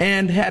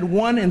 and had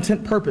one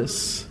intent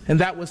purpose, and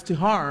that was to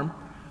harm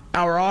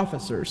our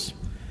officers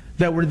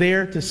that were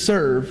there to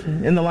serve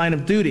in the line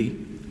of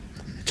duty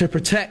to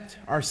protect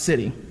our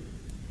city.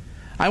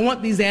 I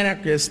want these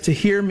anarchists to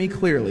hear me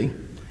clearly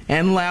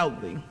and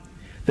loudly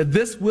that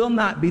this will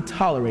not be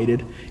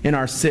tolerated in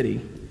our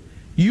city.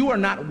 You are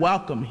not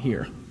welcome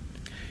here.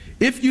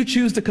 If you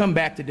choose to come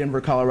back to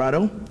Denver,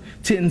 Colorado,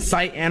 to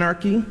incite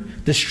anarchy,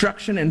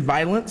 destruction, and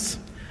violence,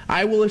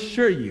 I will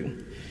assure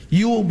you,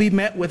 you will be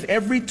met with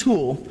every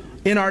tool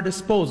in our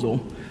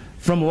disposal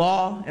from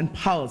law and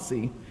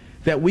policy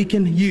that we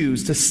can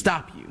use to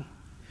stop you.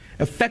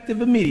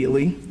 Effective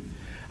immediately,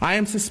 I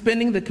am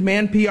suspending the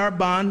command PR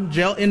bond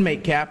jail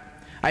inmate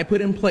cap I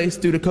put in place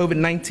due to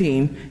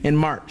COVID-19 in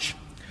March.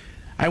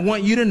 I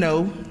want you to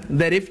know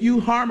that if you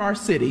harm our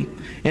city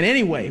in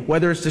any way,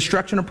 whether it's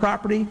destruction of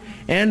property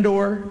and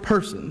or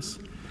persons,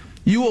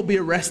 you will be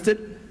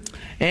arrested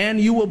and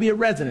you will be a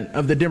resident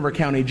of the Denver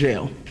County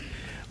Jail.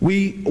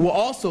 We will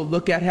also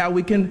look at how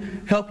we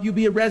can help you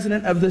be a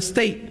resident of the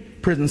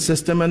state prison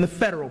system and the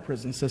federal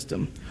prison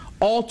system.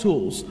 All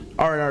tools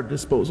are at our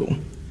disposal.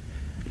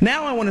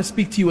 Now I want to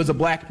speak to you as a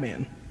black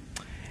man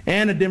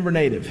and a Denver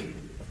native.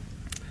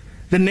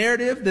 The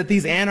narrative that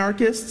these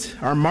anarchists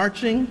are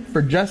marching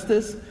for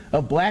justice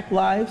of black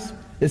lives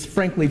is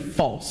frankly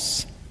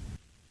false.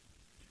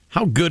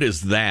 How good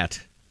is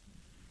that?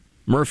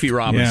 Murphy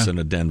Robinson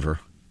of Denver.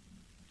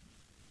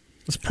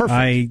 That's perfect.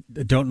 I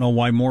don't know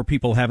why more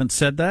people haven't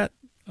said that.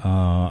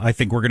 I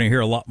think we're going to hear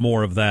a lot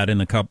more of that in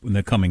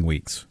the coming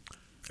weeks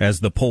as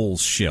the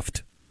polls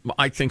shift.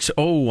 I think so.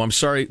 Oh, I'm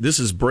sorry. This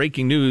is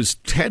breaking news.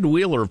 Ted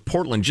Wheeler of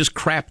Portland just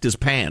crapped his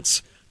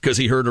pants because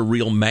he heard a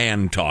real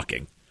man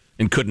talking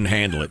and couldn't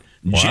handle it.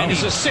 Wow.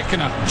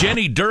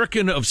 Jenny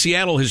Durkin of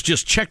Seattle has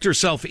just checked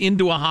herself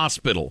into a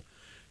hospital.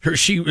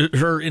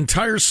 Her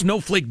entire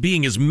snowflake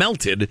being is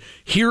melted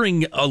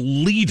hearing a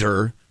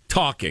leader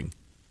talking.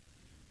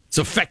 It's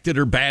affected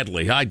her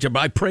badly. I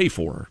pray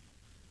for her.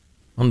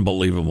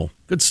 Unbelievable.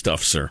 Good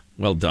stuff, sir.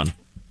 Well done.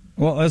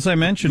 Well, as I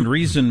mentioned,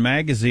 Reason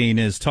Magazine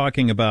is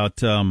talking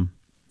about, you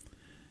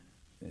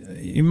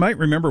might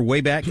remember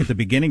way back at the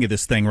beginning of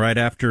this thing, right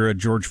after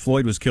George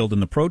Floyd was killed in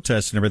the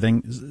protests and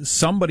everything,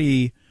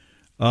 somebody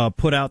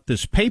put out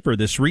this paper,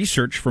 this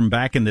research from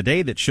back in the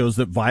day that shows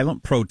that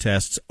violent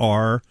protests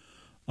are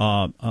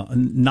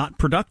not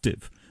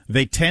productive.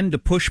 They tend to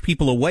push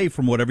people away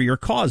from whatever your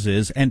cause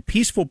is, and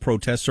peaceful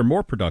protests are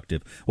more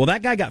productive. Well,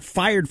 that guy got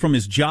fired from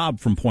his job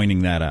from pointing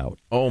that out.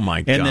 Oh,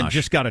 my gosh. And then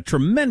just got a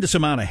tremendous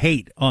amount of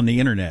hate on the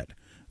internet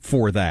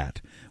for that.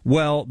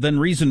 Well, then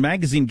Reason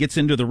Magazine gets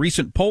into the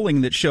recent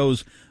polling that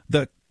shows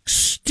the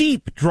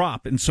steep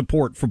drop in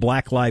support for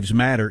Black Lives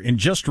Matter in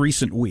just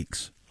recent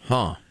weeks.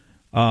 Huh.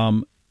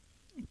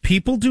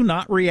 People do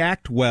not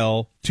react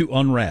well to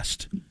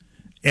unrest.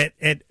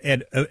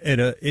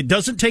 It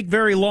doesn't take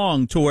very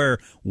long to where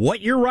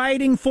what you're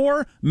rioting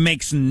for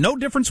makes no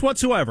difference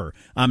whatsoever.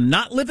 I'm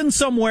not living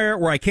somewhere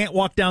where I can't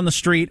walk down the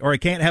street or I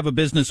can't have a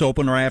business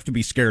open or I have to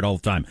be scared all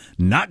the time.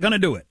 Not going to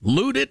do it.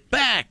 Loot it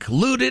back.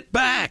 Loot it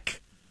back.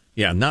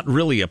 Yeah, not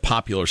really a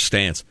popular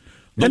stance.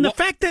 And the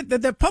fact that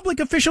the public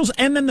officials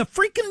and then the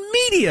freaking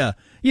media,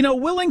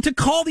 willing to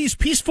call these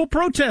peaceful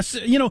protests,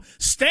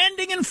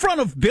 standing in front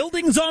of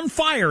buildings on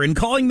fire and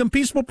calling them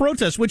peaceful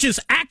protests, which has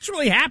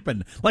actually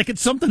happened, like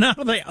it's something out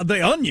of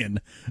the Onion.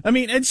 I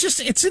mean,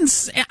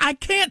 I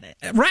can't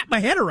wrap my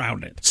head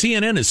around it.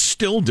 CNN is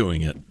still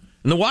doing it.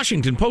 And the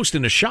Washington Post,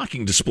 in a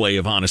shocking display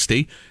of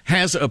honesty,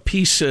 has a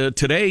piece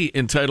today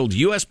entitled,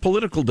 U.S.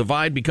 Political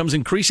Divide Becomes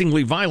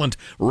Increasingly Violent,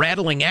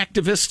 Rattling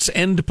Activists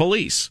and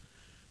Police.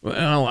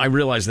 Well, I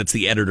realize that's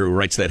the editor who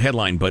writes that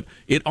headline, but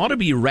it ought to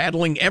be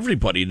rattling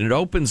everybody. And it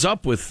opens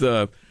up with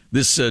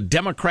this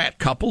Democrat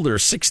couple, they're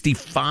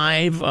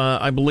 65,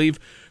 I believe,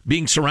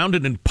 being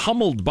surrounded and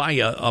pummeled by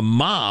a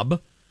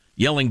mob,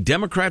 yelling,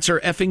 Democrats are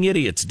effing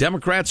idiots,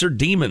 Democrats are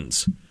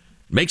demons.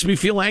 Makes me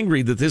feel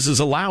angry that this is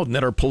allowed and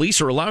that our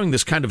police are allowing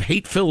this kind of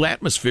hate-filled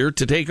atmosphere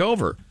to take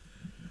over.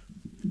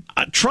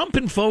 Trump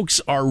and folks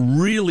are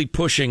really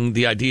pushing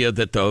the idea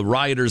that the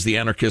rioters, the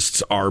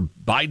anarchists, are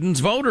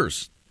Biden's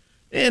voters.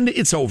 And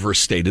it's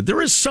overstated.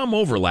 There is some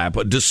overlap,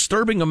 a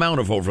disturbing amount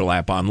of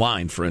overlap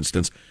online, for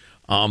instance.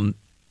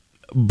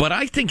 But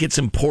I think it's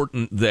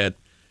important that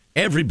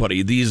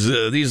everybody,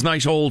 these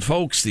nice old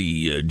folks,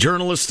 the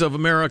journalists of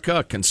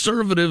America,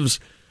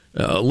 conservatives,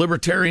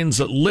 libertarians,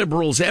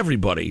 liberals,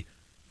 everybody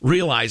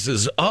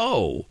realizes,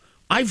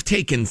 I've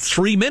taken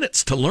 3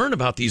 minutes to learn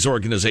about these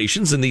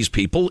organizations and these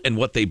people and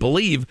what they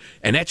believe,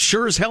 and that's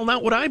sure as hell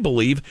not what I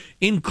believe,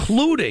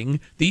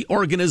 including the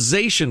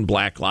organization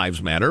Black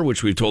Lives Matter,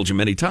 which we've told you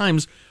many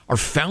times, are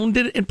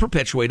founded and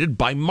perpetuated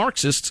by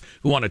Marxists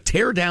who want to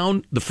tear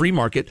down the free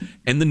market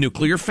and the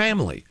nuclear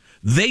family.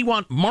 They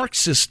want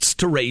Marxists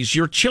to raise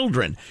your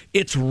children.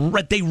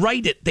 They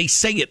write it. They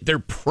say it. They're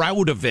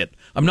proud of it.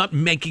 I'm not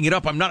making it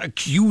up. I'm not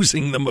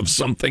accusing them of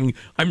something.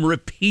 I'm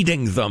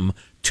repeating them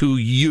to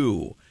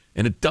you.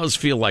 And it does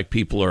feel like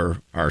people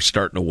are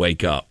starting to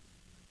wake up.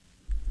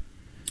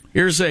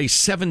 Here's a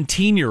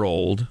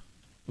 17-year-old.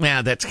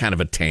 That's kind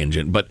of a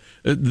tangent, but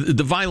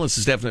the violence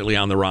is definitely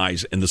on the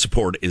rise, and the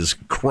support is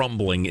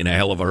crumbling in a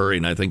hell of a hurry,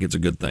 and I think it's a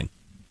good thing.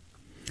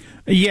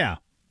 Yeah,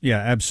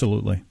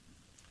 absolutely.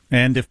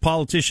 And if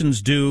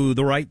politicians do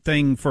the right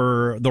thing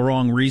for the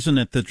wrong reason,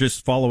 at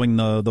just following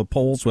the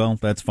polls, well,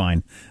 that's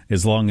fine,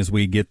 as long as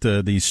we get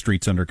these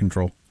streets under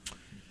control.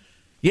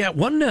 Yeah,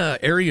 one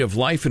area of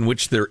life in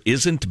which there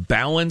isn't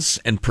balance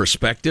and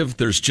perspective,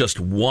 there's just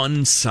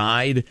one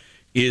side,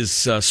 is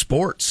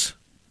sports.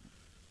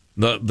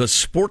 The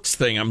sports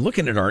thing, I'm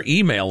looking at our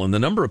email and the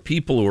number of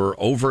people who are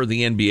over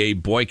the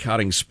NBA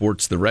boycotting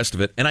sports, the rest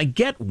of it, and I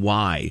get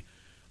why.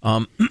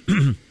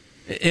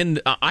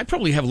 And I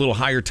probably have a little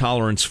higher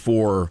tolerance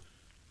for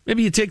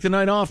maybe you take the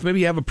night off,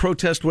 maybe you have a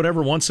protest,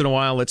 whatever, once in a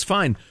while, that's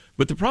fine.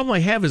 But the problem I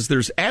have is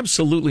there's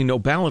absolutely no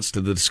balance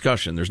to the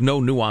discussion. There's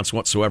no nuance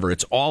whatsoever.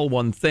 It's all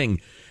one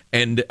thing.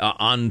 And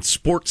on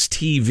sports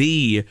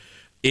TV,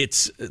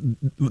 it's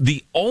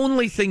the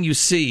only thing you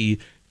see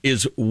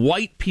is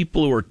white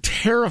people who are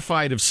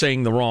terrified of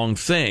saying the wrong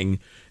thing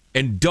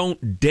and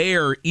don't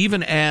dare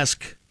even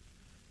ask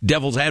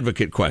devil's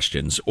advocate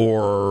questions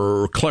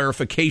or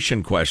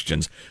clarification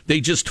questions.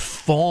 They just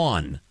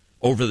fawn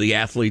over the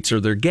athletes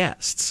or their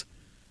guests.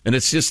 And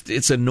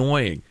it's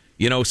annoying.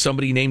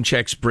 Somebody name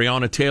checks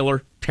Breonna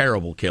Taylor,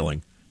 terrible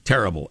killing.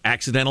 Terrible.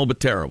 Accidental, but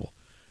terrible.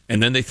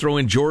 And then they throw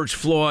in George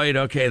Floyd.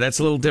 Okay, that's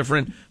a little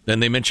different. Then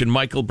they mention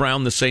Michael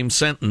Brown, the same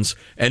sentence.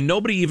 And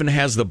nobody even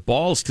has the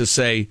balls to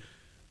say,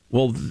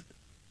 well,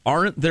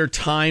 aren't there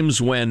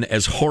times when,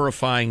 as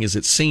horrifying as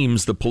it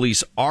seems, the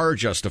police are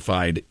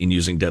justified in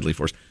using deadly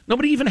force?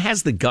 Nobody even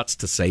has the guts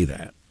to say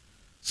that.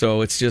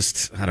 So it's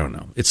just, I don't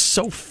know. It's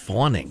so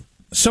fawning.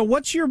 So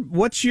what's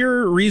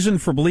your reason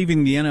for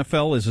believing the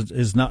NFL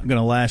is not going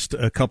to last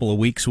a couple of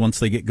weeks once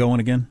they get going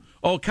again?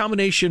 Oh, a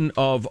combination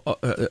of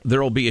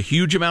there will be a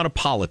huge amount of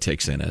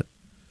politics in it.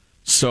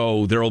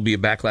 So there will be a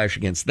backlash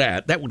against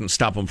that. That wouldn't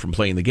stop them from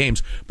playing the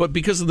games. But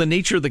because of the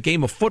nature of the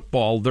game of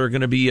football, there are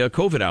going to be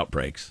COVID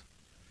outbreaks.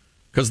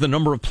 Because the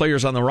number of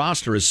players on the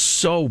roster is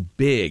so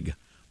big,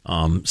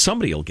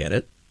 somebody will get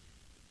it.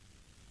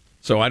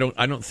 So I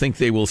don't think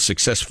they will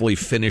successfully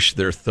finish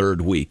their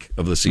third week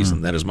of the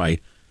season. That is my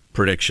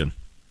prediction.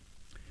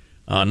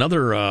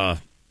 Another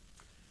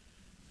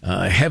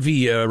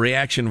heavy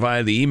reaction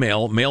via the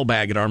email,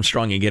 mailbag at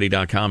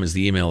armstrongandgetty.com is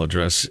the email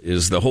address,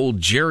 is the whole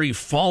Jerry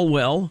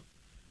Falwell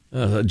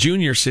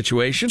Jr.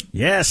 situation.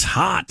 Yes,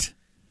 hot.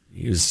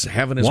 He was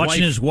having his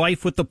watching his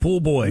wife with the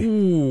pool boy.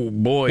 Ooh,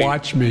 boy.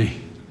 Watch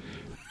me.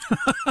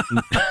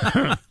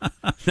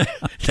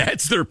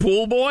 That's their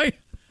pool boy?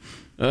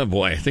 Oh,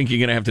 boy, I think you're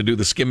going to have to do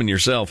the skimming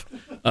yourself.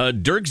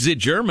 Dirk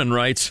German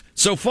writes,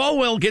 so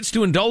Falwell gets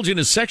to indulge in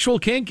his sexual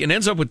kink and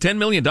ends up with $10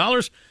 million?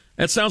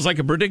 That sounds like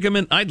a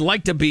predicament I'd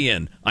like to be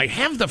in. I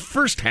have the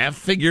first half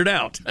figured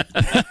out.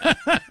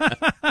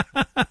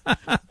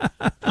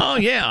 Oh,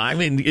 yeah. I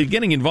mean,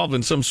 getting involved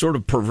in some sort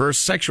of perverse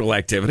sexual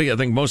activity, I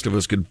think most of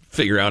us could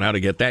figure out how to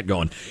get that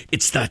going.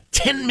 It's the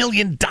 $10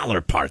 million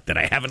part that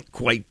I haven't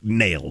quite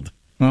nailed.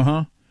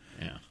 Uh-huh.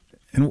 Yeah.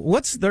 And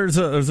there's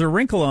a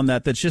wrinkle on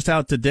that's just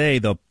out today.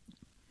 The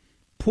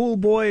pool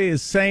boy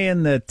is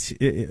saying that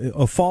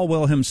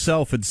Falwell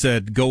himself had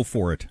said, go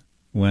for it,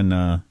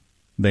 when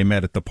they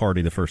met at the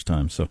party the first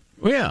time. So,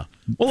 yeah.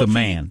 Well,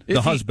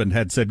 the husband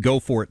had said, go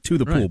for it to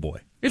the pool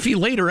boy. If he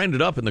later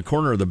ended up in the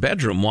corner of the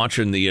bedroom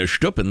watching the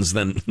Stuppens,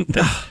 then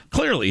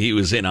clearly he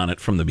was in on it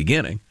from the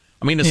beginning.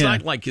 I mean, it's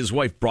not like his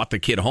wife brought the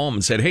kid home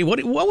and said, hey,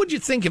 what would you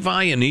think if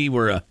I and he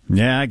were a...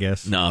 Yeah, I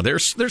guess. No, they're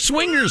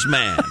swingers,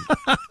 man.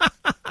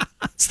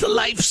 It's the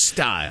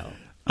lifestyle.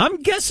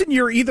 I'm guessing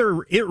you're either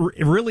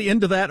really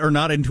into that or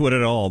not into it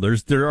at all.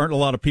 There aren't a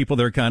lot of people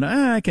that are kind of,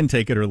 I can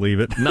take it or leave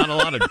it. Not a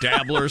lot of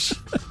dabblers.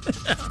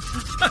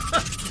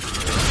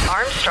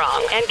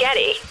 Armstrong and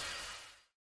Getty.